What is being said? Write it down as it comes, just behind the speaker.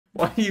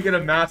Why do you get a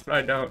mask but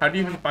I don't? How do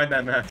you even find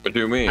that mask? What do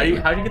you mean?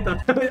 How do you get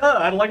the... Oh,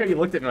 I don't like how you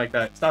looked at me like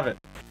that. Stop it.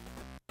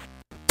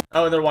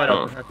 Oh, they're wide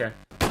open. Okay.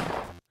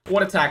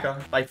 What a tackle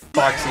by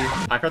Foxy.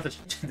 I forgot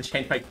to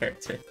change my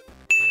character.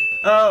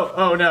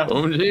 Oh no.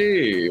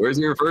 OMG, where's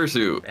your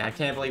fursuit? I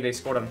can't believe they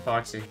scored on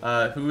Foxy.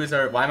 Who is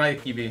our... Why am I a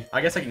QB?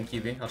 I guess I can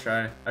QB. I'll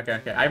try.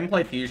 Okay. I haven't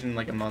played Fusion in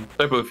like a month.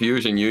 What type of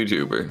Fusion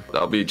YouTuber?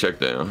 I'll be checked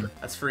down.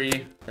 That's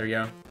free. There we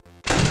go.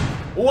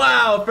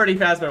 Wow, Freddy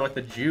Fazbear with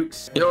the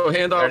jukes. Yo,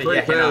 hand off Freddy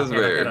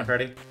Fazbear. Hand off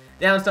Freddy.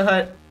 Down to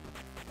hut.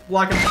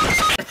 Block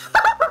him.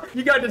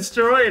 You got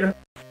destroyed.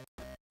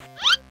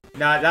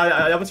 Nah,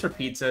 that was for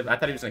pizza. I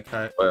thought he was gonna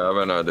cut. Wait, I have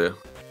an idea.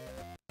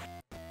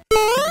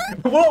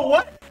 Whoa,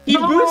 what? He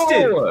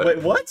boosted! Wait,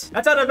 what?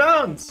 That's out of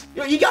bounds!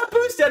 Yo, he got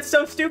boosted! That's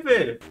so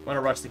stupid! I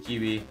wanna rush the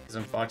QB, because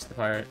I'm Fox the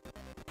Pirate.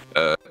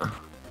 It's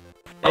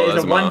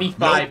a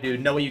 1v5,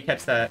 dude. No way you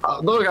catch that.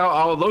 Look,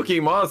 I'll low-key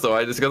moss,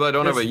 though, just because I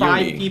don't have a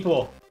uni. 5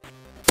 people.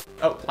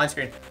 Oh, line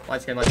screen.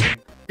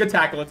 Good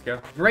tackle, let's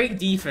go. Great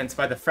defense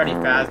by the Freddy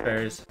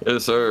Fazbears.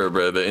 Yes, sir,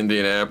 bro. The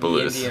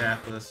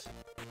Indianapolis.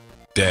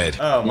 Dead.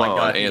 Oh my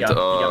god, he got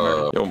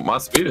murdered. Yo, my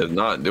speed is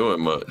not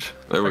doing much.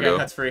 There we go.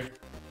 That's free.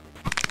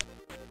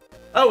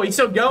 Oh, he's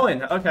still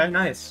going. Okay,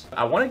 nice.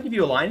 I want to give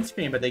you a line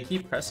screen, but they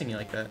keep pressing you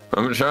like that.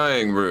 I'm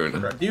trying,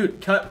 Broon.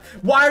 Dude, cut.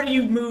 Why do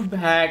you move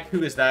back?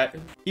 Who is that?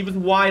 He was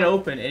wide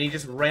open and he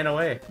just ran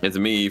away. It's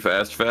me,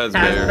 Fast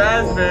Fazbear.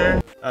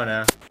 Fazbear. Oh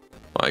no.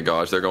 My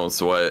gosh, they're going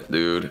sweat,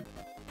 dude.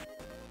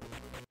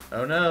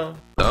 Oh no.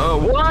 Oh,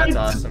 what?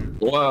 That's awesome.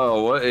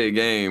 Wow, what a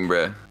game,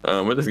 bruh.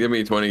 What just give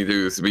me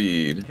 22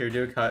 speed? Here,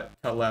 do a cut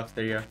left.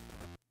 There you go.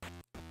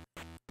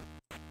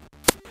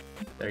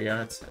 There you go.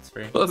 That's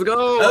free. Let's go.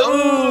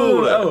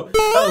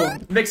 Oh,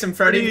 mix him,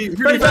 Freddy.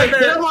 Freddy, get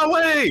out of my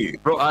way,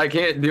 bro. I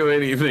can't do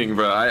anything,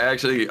 bro.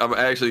 I'm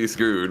actually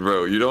screwed,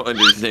 bro. You don't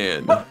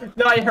understand. No,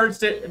 I heard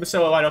it. It was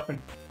so wide open.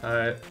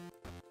 Alright.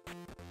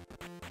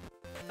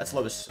 That's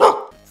low as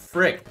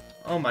frick.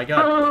 Oh my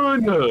god. Oh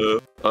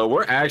no.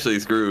 We're actually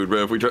screwed,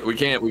 bro. If we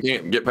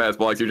can't get past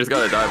blocks. You just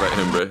gotta dive at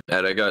him, bro.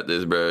 And I got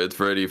this, bro. It's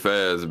Freddy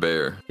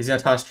Fazbear. He's gonna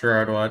toss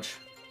Gerard. Watch.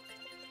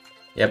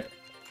 Yep.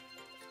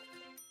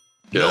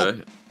 Yeah.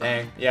 Nope.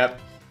 Dang. Yep.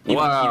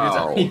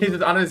 Wow. He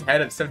was on his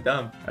head. It's so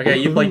dumb. Okay,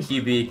 you play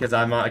QB because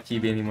I'm not a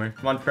QB anymore.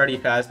 Come on, Freddy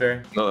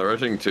Fazbear. No, they're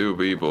rushing 2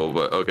 people,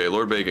 but okay,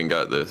 Lord Bacon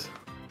got this.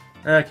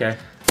 Okay.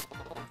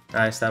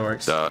 Nice, that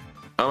works. I'm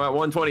at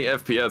 120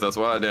 FPS. That's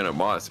why I didn't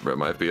moss, bro.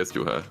 My FPS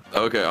too high.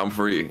 Okay, I'm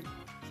free.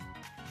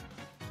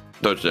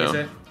 Touchdown. Is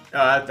it?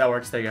 Oh, that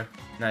works. There you go.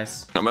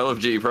 Nice. I'm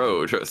LFG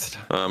Pro. Trust.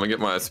 I'm gonna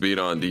get my speed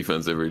on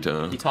defense every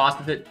time. He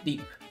tossed it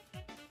deep.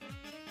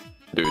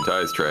 Dude,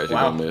 Ty's trashing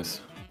on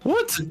this.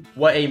 What?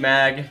 What a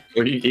mag.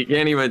 He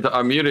can't even.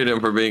 I muted him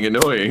for being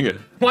annoying.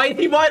 Why is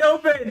he wide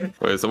open?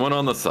 Wait, someone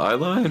on the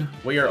sideline?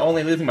 We are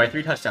only losing by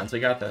 3 touchdowns. We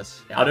got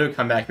this. I'll do a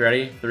comeback.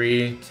 Ready?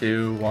 3,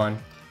 2, 1.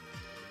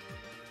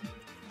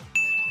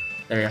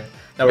 There you go.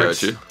 That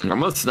works. Got you.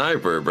 I'm a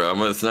sniper, bro.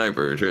 I'm a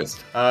sniper.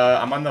 Just.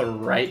 I'm on the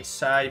right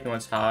side if you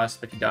want to toss,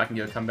 but I can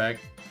do a comeback.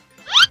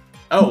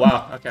 Oh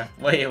wow. Okay.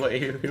 Wait.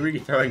 Who are you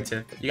throwing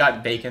to? You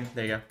got Bacon.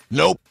 There you go.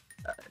 Nope.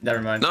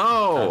 Never mind.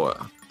 No.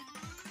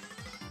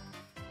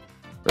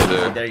 Right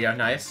there. There you go.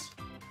 Nice.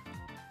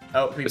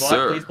 Oh, please Yes, block.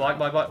 sir. Please block.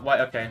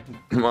 What? Okay.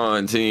 Come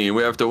on, team.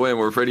 We have to win.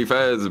 We're Freddy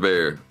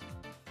Fazbear.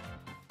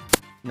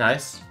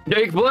 Nice.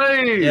 Jake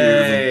Blaze.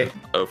 Yay.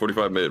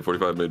 45 mid.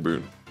 45 mid,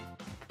 Broon.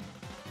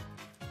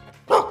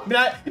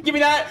 Give me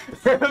that!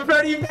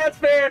 Freddy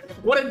Fazbear!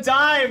 What a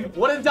dime!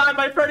 What a dime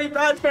by Freddy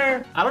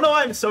Fazbear! I don't know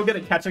why I'm so good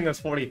at catching those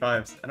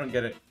 45s. I don't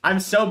get it. I'm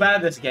so bad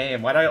at this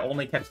game. Why do I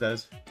only catch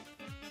those?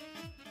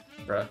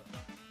 Bruh.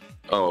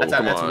 Oh, That's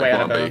come way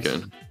out on, of bounds.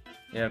 Bacon.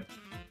 Yep.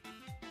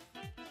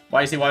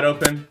 Why is he wide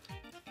open?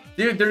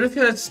 Dude, they're just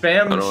gonna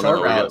spam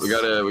short routes. We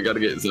gotta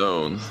get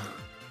zones.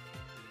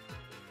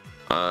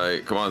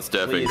 Alright, come on,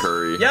 Stephen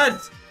Curry.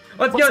 Yes!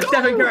 Let's go,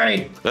 Stephen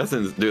Curry! That's a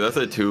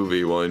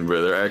 2v1,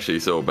 bro. They're actually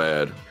so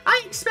bad.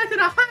 I expected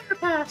a higher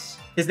pass!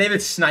 His name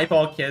is Snipe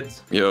All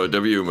Kids. Yo,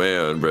 W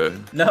man, bro.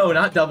 No,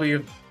 not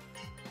W.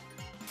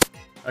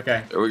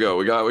 Okay. There we go.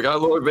 We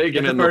got Lord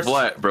Bacon in the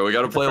flat, bro. We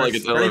gotta play like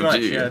it's pretty LFG.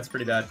 much, yeah, it's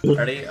pretty bad.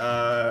 Ready?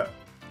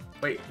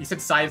 Wait, he said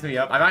size me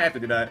up. I might have to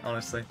do that,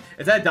 honestly.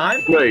 Is that a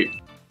dime?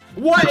 Wait.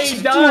 What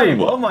a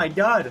dime! Oh my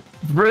god.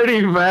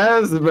 Freddy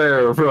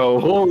Fazbear, bro.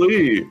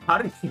 Holy. How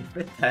did he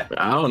fit that?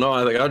 I don't know.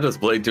 I think I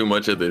just played too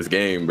much of this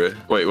game, bro.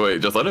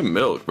 Wait. Just let him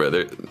milk, bro.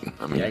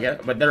 I mean, Yeah, I get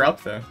it, but they're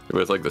up though.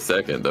 it's like the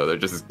second, though. They're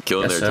just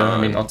killing their So, time.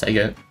 I mean, I'll take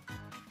it.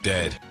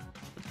 Dead.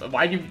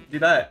 Why'd you do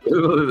that?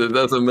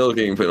 That's a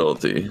milking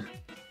penalty.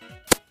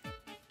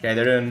 Okay,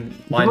 they're doing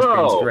line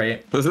screens.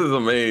 Great. This is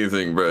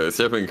amazing, bro.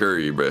 Stephen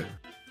Curry, bro.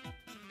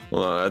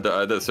 Hold on, I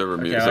had to server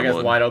mute Okay, I someone.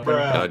 guess wide open.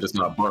 And I just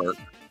got burnt.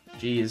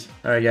 Jeez.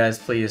 Alright, guys,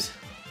 please.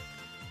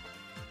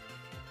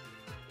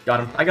 Got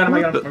him. I got him.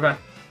 We're fine.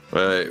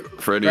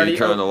 Right, Freddy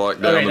trying to lock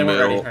down the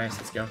middle. Ready. Nice,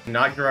 let's go.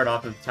 Knock Gerard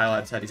off of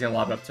Tylad's head. He's gonna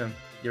lob it up to him.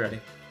 You ready?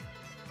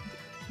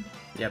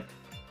 Yep.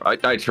 I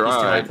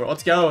tried.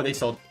 Let's go. They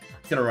sold.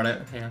 He's gonna run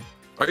it. Hang on.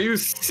 Are you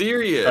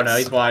serious? Oh no,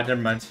 he's wide.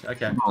 Never mind.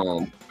 Okay.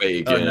 Oh,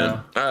 bacon. Oh,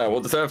 no. All right,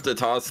 we'll just have to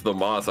toss the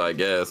moss, I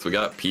guess. We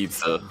got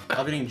pizza. I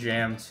love getting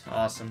jammed.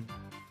 Awesome.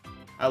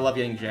 I love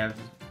getting jammed.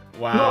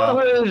 Wow.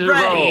 No,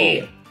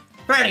 Freddy!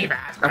 Freddy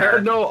Fazbear! I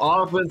had no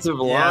offensive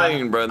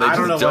line, bro. They I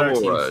don't know just what our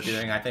double team's rush.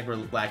 doing. I think we're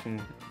lacking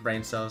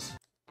brain cells.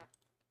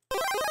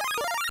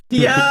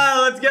 Yeah,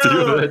 let's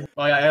go! Dude.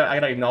 Oh, yeah, I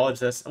gotta acknowledge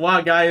this.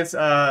 Wow, guys,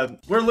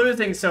 we're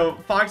losing. So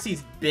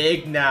Foxy's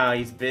big now.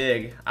 He's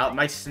big.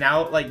 My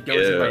snout like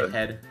goes in my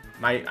head.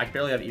 I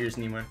barely have ears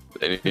anymore.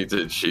 And you need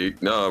to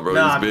cheat. No, bro,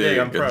 No, he's I'm big.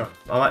 I'm pro.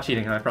 I'm not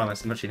cheating. I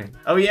promise. I'm not cheating.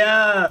 Oh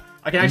yeah,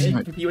 I can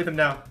actually compete with him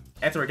now.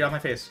 Answer, get off my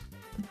face.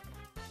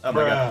 Oh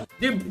my god,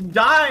 dude,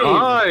 dive!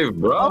 Dive,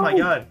 bro. Oh my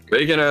god.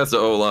 Bacon has the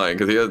O line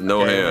because he has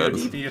no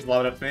hands. You just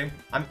lob it up to me.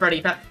 I'm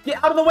Freddy Fazbear.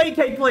 Get out of the way,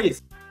 Cake,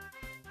 please.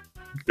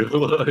 Good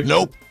luck.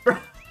 Nope.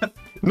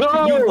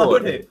 No! You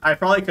loaded. I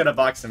probably could have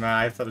boxed him out.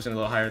 I thought it was gonna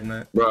go a little higher than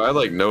that. Bro, I had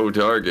like no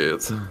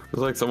targets. It's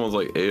like someone's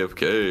like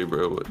AFK,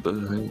 bro. What the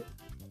heck?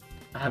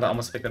 I had to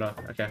almost pick it up.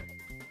 Okay.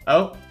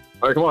 Oh.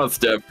 Alright, come on,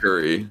 Steph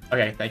Curry.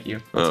 Okay, thank you.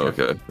 Oh,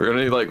 okay. We're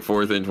gonna need like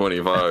 4th and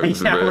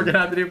 25s, Yeah, bro. we're gonna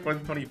have to do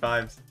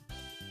 25s.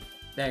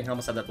 Dang, I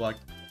almost had that blocked.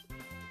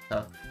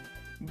 Oh.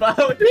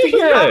 But he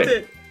dropped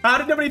it. How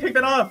did nobody pick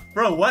that off?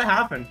 Bro, what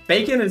happened?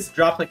 Bacon has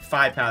dropped like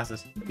 5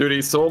 passes. Dude,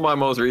 he stole my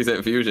most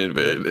recent fusion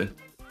vid.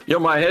 Yo,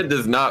 my head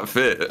does not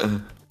fit.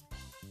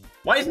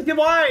 Why is it too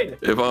wide?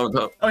 If I'm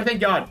top. Oh, thank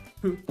God.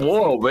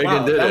 Whoa, Bacon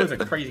Wow, did that it. was a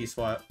crazy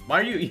swat. Why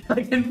are you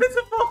like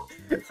invisible?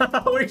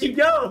 Where'd you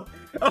go?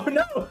 Oh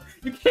no,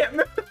 you can't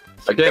move.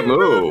 I can't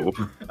move.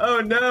 Oh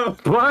no.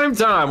 Prime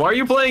time. Why are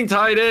you playing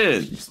tight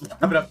end? Just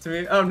lob it up to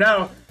me. Oh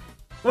no.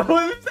 What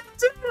was that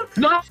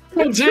too? No,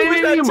 Who was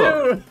team. that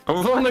too?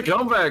 I'm on the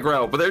comeback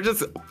route, but they're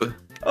just.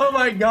 Oh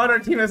my God, our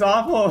team is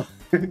awful.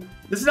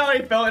 This is how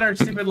I felt in our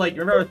stupid, like,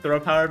 remember our throw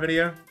power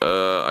video?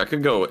 I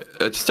could go.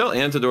 Just tell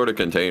Antidor to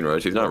contain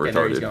rush. He's not Okay,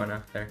 there he's retarded. going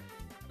now. There.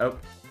 Oh.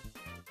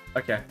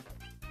 Okay.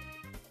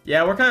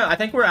 Yeah, we're kind of. I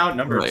think we're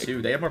outnumbered Right.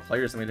 too. They have more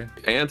players than we do.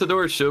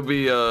 Antidor should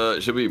be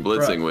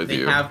blitzing Bro, with they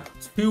you. They have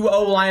 2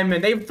 O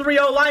linemen. They have 3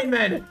 O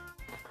linemen.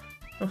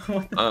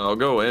 What the- I'll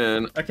go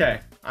in. Okay,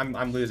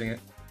 I'm losing it.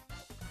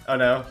 Oh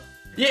no.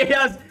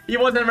 Yes, he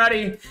wasn't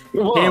ready. Come He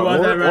on,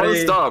 wasn't one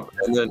ready. stop,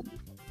 and then.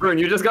 Broon,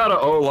 you just got an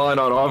O line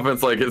on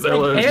offense like it's I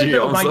can't LSG.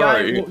 though, I'm my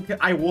sorry. guy.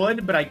 I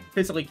would, but I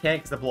physically can't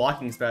because the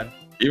blocking's bad.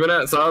 Even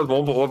at size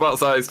 1, but what about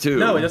size 2?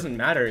 No, it doesn't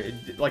matter.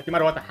 Like no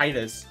matter what the height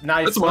is.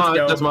 Nice. That's let's mine,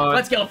 go. that's mine.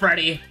 Let's go,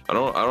 Freddy. I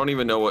don't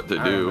even know what to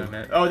I don't do. know,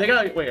 man. Oh, they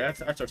got. Wait,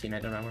 that's our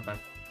teammate. Never mind, we're fine.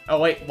 Oh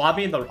wait,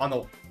 lobby on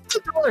the.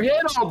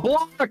 Hit a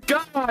block.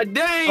 God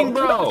dang,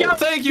 bro. Yeah,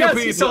 Thank you, yes,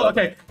 pizza. So,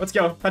 okay, let's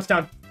go.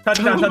 Touchdown.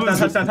 Touchdown.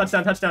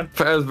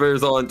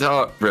 Fazbear's on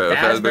top, bro.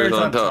 Fazbear's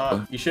on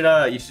top. You should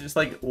just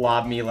like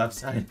lob me left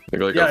side.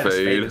 Like Yeah, a just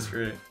fade. is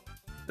screw it.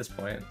 At this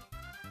point.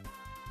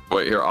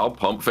 Wait, here, I'll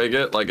pump fake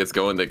it like it's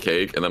going to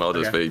cake, and then I'll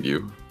just Okay. fade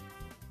you.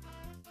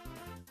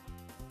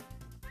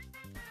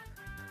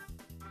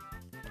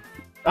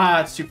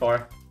 Ah, it's too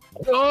far.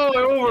 Oh,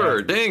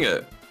 over. Dang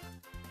it.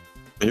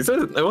 He said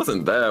it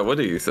wasn't that. What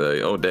did he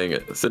say? Oh, dang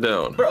it. Sit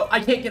down. Bro, I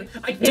can't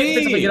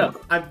physically get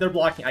up. They're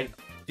blocking.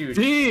 Dude.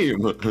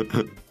 Team.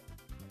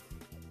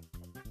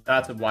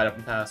 That's a wide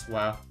open pass.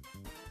 Wow.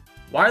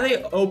 Why are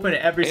they open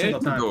every single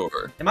time?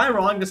 Antidor. Am I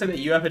wrong to say that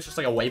UF is just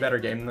like a way better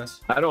game than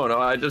this? I don't know.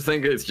 I just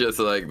think it's just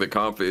like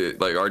the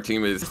like our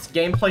team is. Just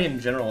gameplay in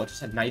general, it's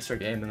just a nicer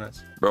game than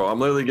this. Bro, I'm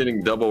literally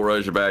getting double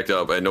rush backed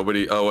up, and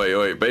nobody. Oh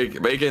wait.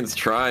 Bacon's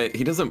trying.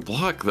 He doesn't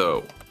block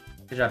though.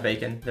 Good job,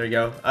 Bacon. There you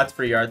go. That's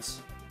 3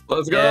 yards.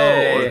 Let's go.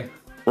 Yay.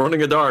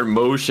 Running a darn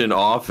motion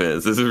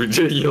offense. This is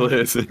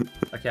ridiculous.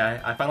 Okay,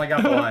 I finally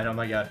got the line. Oh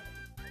my god.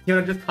 You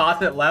wanna just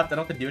toss it left? I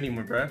don't have to do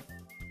anymore, bro.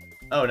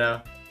 Oh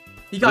no.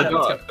 He got it.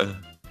 Let's go.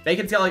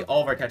 Bacon's got like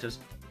all of our catches.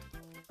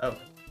 Oh.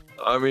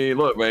 I mean,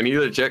 look, man. He's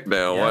a check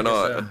down. Yeah, Why I guess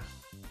not? so.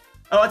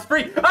 Oh, it's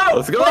free. Oh,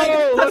 Let's go,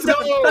 Bacon, let's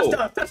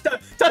go. touchdown.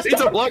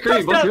 It's a block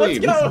green, block Let's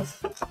green. go.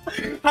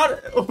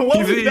 What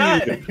was Easy.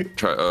 that?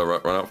 Try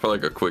run out for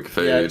like a quick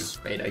fade. Yeah,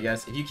 just fade, I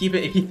guess.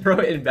 If you throw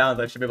it in bounds,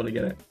 I should be able to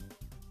get it.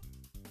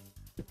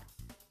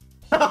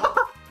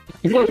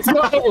 Let's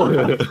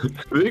go.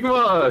 Big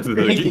boss.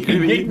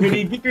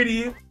 Get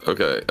gritty.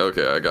 Okay.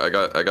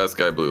 I got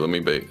sky blue. Let me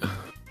bait.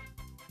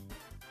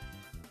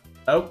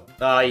 Oh,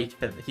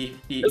 he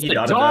It's a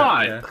dotted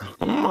dot. that. Yeah.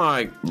 Oh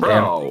my,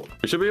 bro.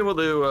 We should be able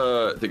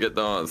to get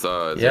the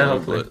onside. Yeah,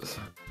 hopefully.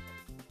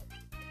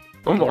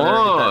 Come Corner, get that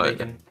on.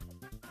 bacon.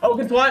 Oh,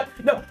 good what?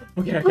 No.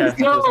 Okay.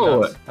 Let's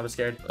go. I was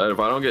scared. If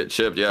I don't get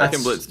chipped, yeah, I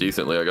can blitz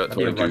decently. I got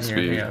Okay, 22 run here,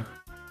 speed. yeah.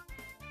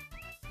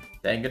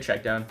 Dang, good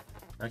check down.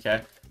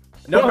 Okay.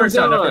 No first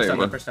down.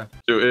 No first down.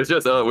 Dude, it's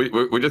just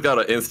we just got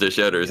an insta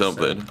shed or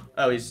something.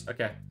 Oh, he's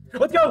okay.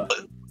 Let's go.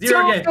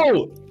 Zero again.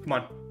 Come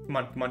on.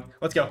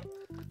 Let's go.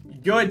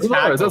 Good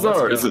tackle. That's Let's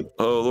ours. go.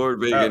 Oh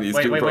Lord, Bacon, he's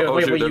too pro. Oh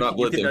shoot, they're not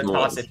You blitzing can for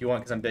toss us. if you want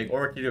because I'm big,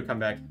 or we can do a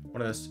comeback.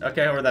 One of those.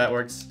 Okay, or that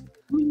works.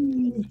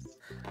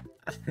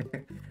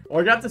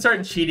 We're gonna have to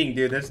start cheating,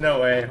 dude. There's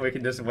no way we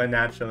can just win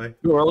naturally.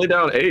 We're only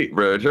down 8,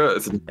 bro.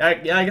 Trust.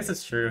 Yeah, I guess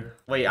it's true.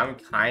 Wait, I'm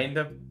kind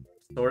of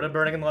Sort of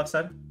burning on the left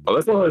side. Oh,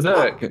 that's not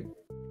Zach.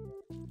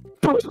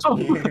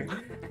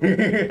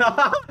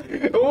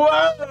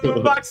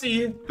 Whoa,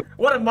 Foxy!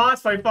 What a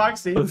moss by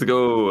Foxy. Let's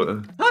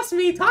go. Toss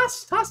me,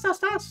 toss.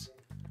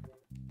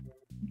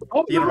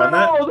 Oh, You gonna run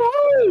that?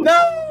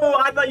 No,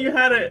 I thought you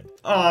had it.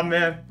 Oh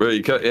man. Bro,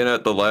 you cut in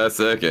at the last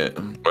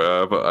second.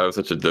 Wow, I have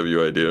such a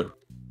W idea. What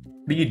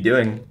are you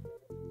doing?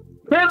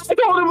 Man, I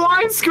go to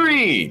line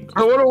screen.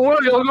 I want to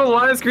work. I'll go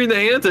line screen the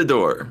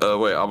antidote.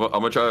 Wait, I'm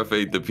gonna try to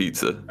fade the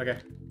pizza. Okay.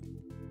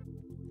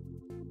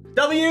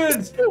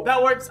 W's!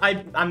 That works.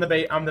 I'm the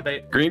bait.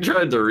 Green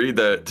tried to read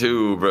that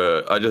too,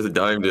 but I just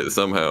dimed it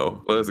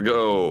somehow. Let's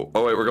go.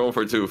 Oh wait, we're going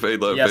for 2. Fade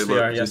left. Yes, fade we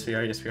left. are. Yes, we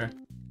are. Yes, we are.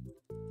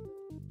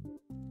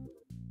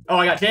 Oh,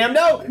 I got jammed.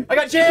 No, I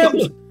got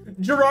jammed.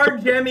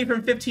 Gerard jammed me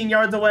from 15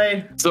 yards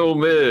away. So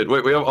mid.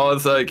 Wait, we have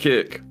onside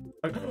kick.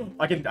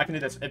 I can do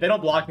this. If they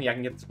don't block me, I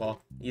can get this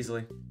ball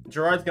easily.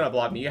 Gerard's gonna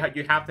block me. You have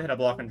to hit a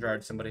block on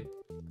Gerard. Somebody.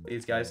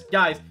 These guys.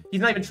 Guys,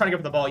 he's not even trying to go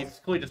for the ball. He's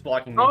clearly just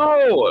blocking me.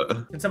 Oh!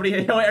 Can somebody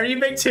hit? Are you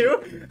big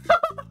too?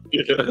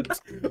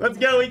 Yes. Let's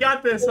go. We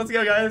got this. Let's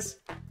go, guys.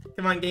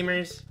 Come on,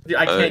 gamers. Dude,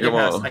 I can't get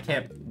past. I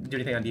can't do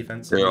anything on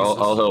defense. Here,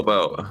 I'll help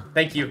out.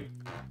 Thank you.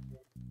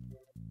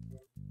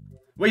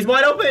 Wait, he's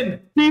wide open.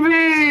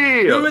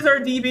 DB! Who is our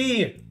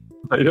DB?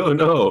 I don't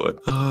know.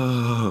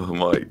 Oh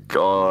my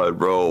god,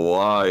 bro.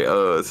 Why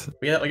us?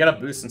 We gotta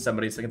boost in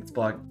somebody so I get this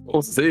block.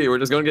 We'll see. We're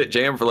just gonna get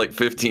jammed for like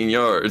 15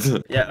 yards.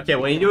 Yeah, okay,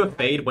 when you do a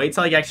fade, wait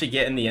till I actually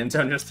get in the end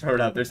zone, just throw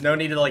it up. There's no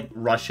need to like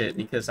rush it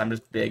because I'm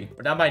just big.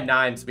 We're down by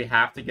 9, so we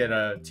have to get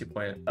a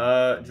 2-point.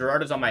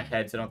 Gerard is on my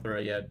head, so don't throw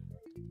it yet.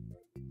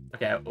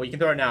 Okay, well you can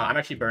throw it now. I'm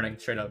actually burning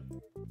straight up.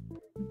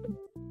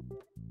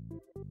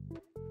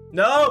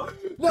 No!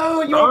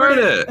 No, you opened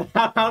it!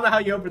 I don't know how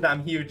you opened that.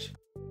 I'm huge.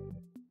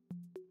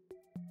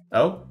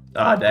 Oh?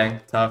 Ah, dang.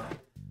 Tough.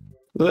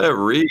 Look at that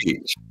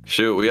reach.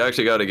 Shoot, we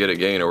actually got to get a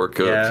gain or we're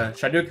cooked. Yeah.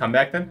 Should I do a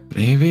comeback then?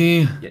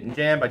 Maybe. Getting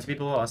jammed by 2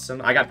 people.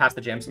 Awesome. I got past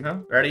the jam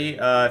somehow. Ready?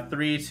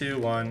 3, 2,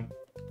 1.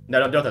 No,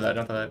 don't throw that.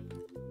 Don't throw that.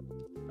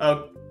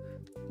 Oh.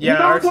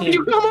 Yeah, our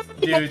team.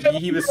 Dude,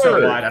 he was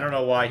so wide. I don't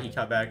know why he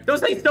cut back. Those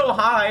things so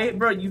high.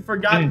 Bro, you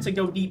forgot to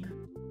go deep.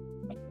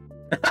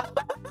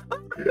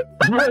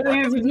 Freddy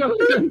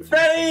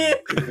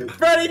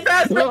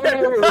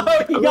Fazbear!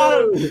 Oh, he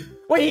got him!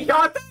 Wait, he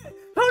caught that?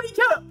 How did he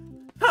catch?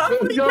 How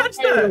did he catch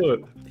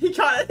that? He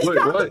caught it. Wait,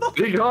 what?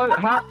 He got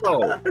how?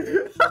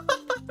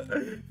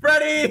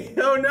 Freddy!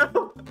 Oh no!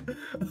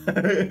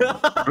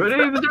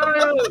 Freddy's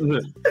giant!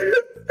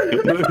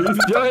 He's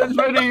giant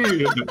Freddy!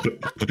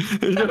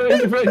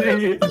 Giant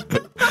Freddy!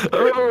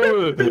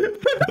 Oh!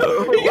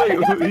 Wait,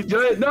 he's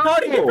giant. No! How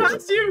did he get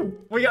past you?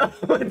 We got.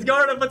 Let's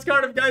guard him. Let's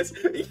guard him, guys.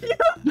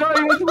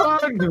 Giant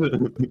bug!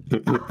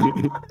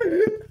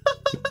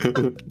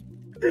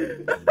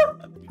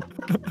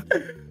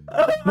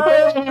 Oh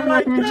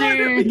my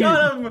god! We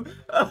got him!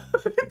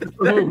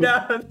 They're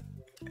down.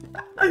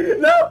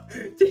 No!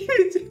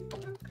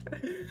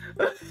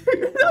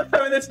 Not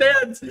having the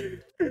stands!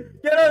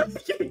 Get him!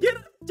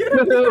 Get him!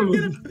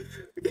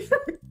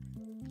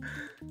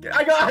 I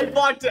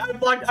blocked it! I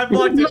blocked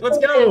it! Let's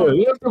go!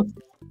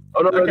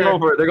 Oh no, Okay. they're going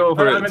for it. They're going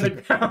for it. I'm in the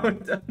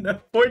ground. No.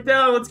 Point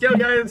down. Let's go,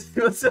 guys.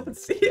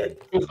 Let's see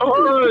it. Come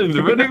on!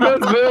 Freddy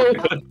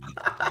Fazbear!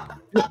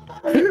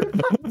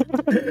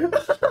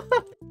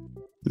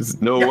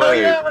 There's no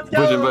way. Yeah, let's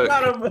go. Pushing back.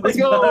 Got him. Let's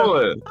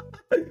go!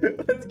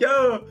 Let's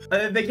go.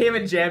 They can't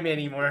even jam me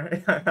anymore.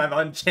 I'm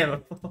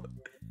unjammable.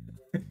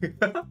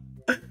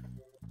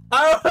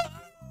 Oh!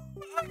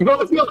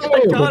 Let's go!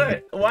 I got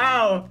it.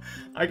 Wow.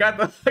 I got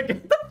the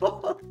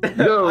ball.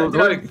 No,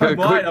 quick,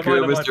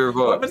 Mr.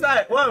 What was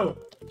that? Whoa.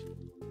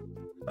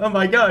 Oh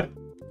my god.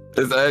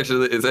 It's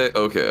actually,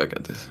 okay, I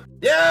got this.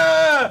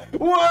 Yeah!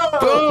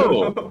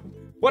 Whoa! Boom!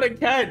 What a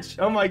catch!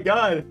 Oh my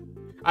god.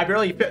 I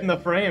barely fit in the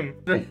frame.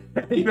 Let's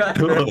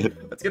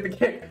get the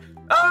kick.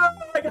 Oh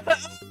my god!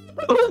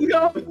 Let's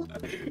go!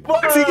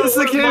 Foxy gets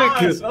the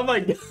kick! Oh my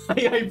god,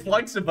 I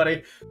plugged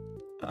somebody.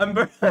 I'm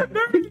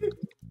burning.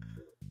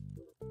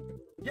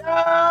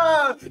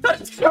 Yeah!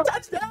 Touchdown!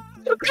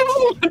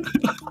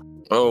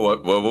 Oh,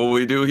 what will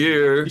we do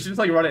here? You should just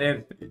like run it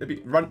in.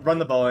 Run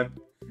the ball in.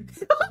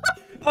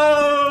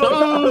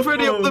 Oh,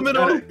 Freddy up the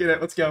middle. Get it.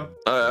 Let's go.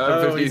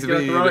 I'm 50 he's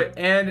gonna throw it,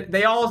 and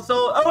they also.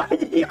 Oh,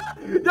 yeah.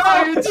 No!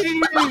 I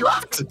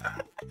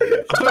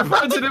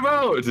punted him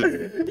out.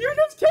 You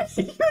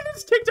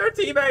just kicked our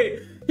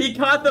teammate. He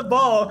caught the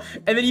ball,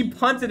 and then you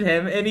punted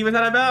him, and he was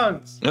out of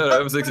bounds. No, I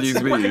have 60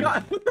 Oh my speed.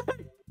 god.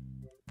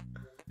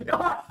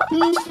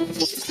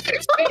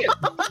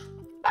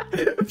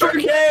 Per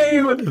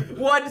game!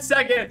 1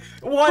 second!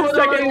 1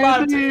 second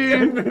left!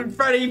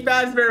 Freddy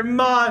Fazbear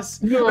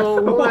Moss!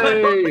 No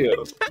way!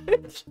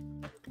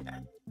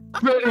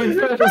 Freddy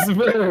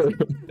Fazbear!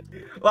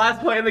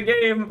 Last play of the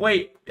game!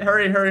 Wait,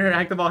 hurry,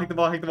 hack the ball.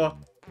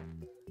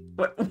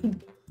 What?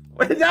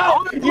 Wait,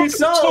 no! You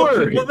saw!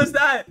 What was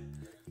that?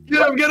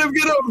 Get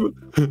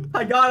him!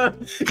 I got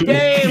him!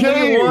 Game!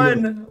 We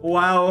won!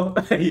 Wow.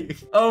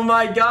 Oh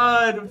my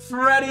god,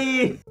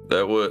 Freddy!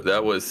 That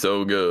was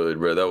so good,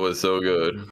 bro. That was so good.